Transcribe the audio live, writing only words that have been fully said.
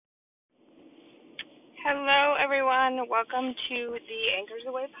Hello, everyone. Welcome to the Anchors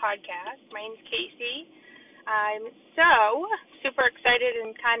Away podcast. My name's Casey. I'm so super excited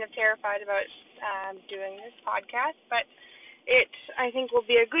and kind of terrified about doing this podcast, but it, I think, will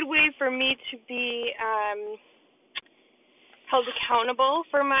be a good way for me to be held accountable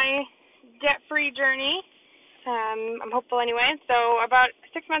for my debt-free journey. I'm hopeful anyway. So about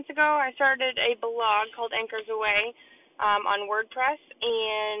 6 months ago, I started a blog called Anchors Away on WordPress,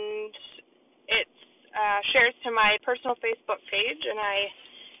 and it's shares to my personal Facebook page, and I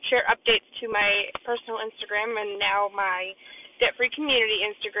share updates to my personal Instagram and now my debt-free community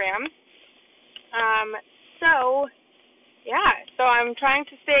Instagram. So I'm trying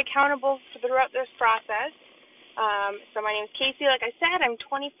to stay accountable throughout this process. So my name is Casey. Like I said, I'm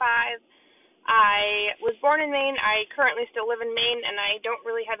 25. I was born in Maine. I currently still live in Maine, and I don't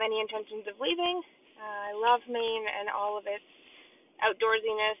really have any intentions of leaving. I love Maine and all of its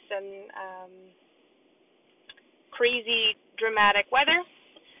outdoorsiness and crazy, dramatic weather.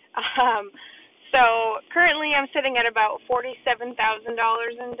 So currently I'm sitting at about $47,000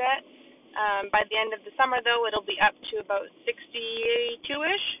 in debt. By the end of the summer, though, it'll be up to about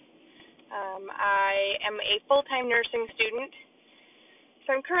 62-ish. I am a full-time nursing student,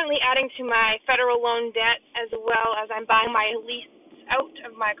 so I'm currently adding to my federal loan debt as well as I'm buying my lease out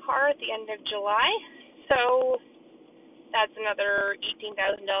of my car at the end of July. So that's another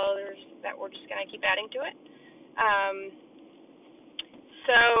 $18,000 that we're just going to keep adding to it.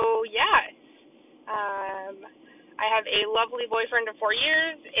 I have a lovely boyfriend of 4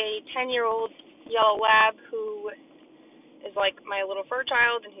 years, a 10-year-old yellow lab who is like my little fur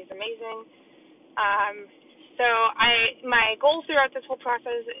child, and he's amazing. My goal throughout this whole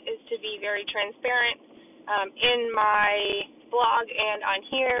process is to be very transparent in my blog and on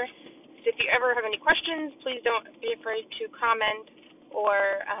here. So if you ever have any questions, please don't be afraid to comment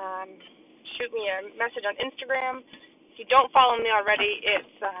or shoot me a message on Instagram. If you don't follow me already,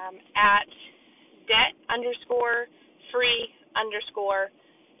 it's at debt_free_in_me,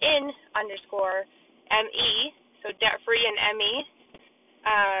 so debt free and ME.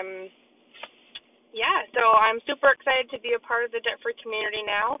 So I'm super excited to be a part of the debt free community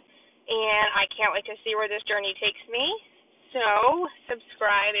now, and I can't wait to see where this journey takes me. So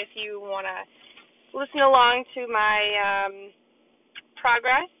subscribe if you want to listen along to my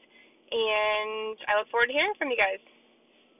progress, and I look forward to hearing from you guys.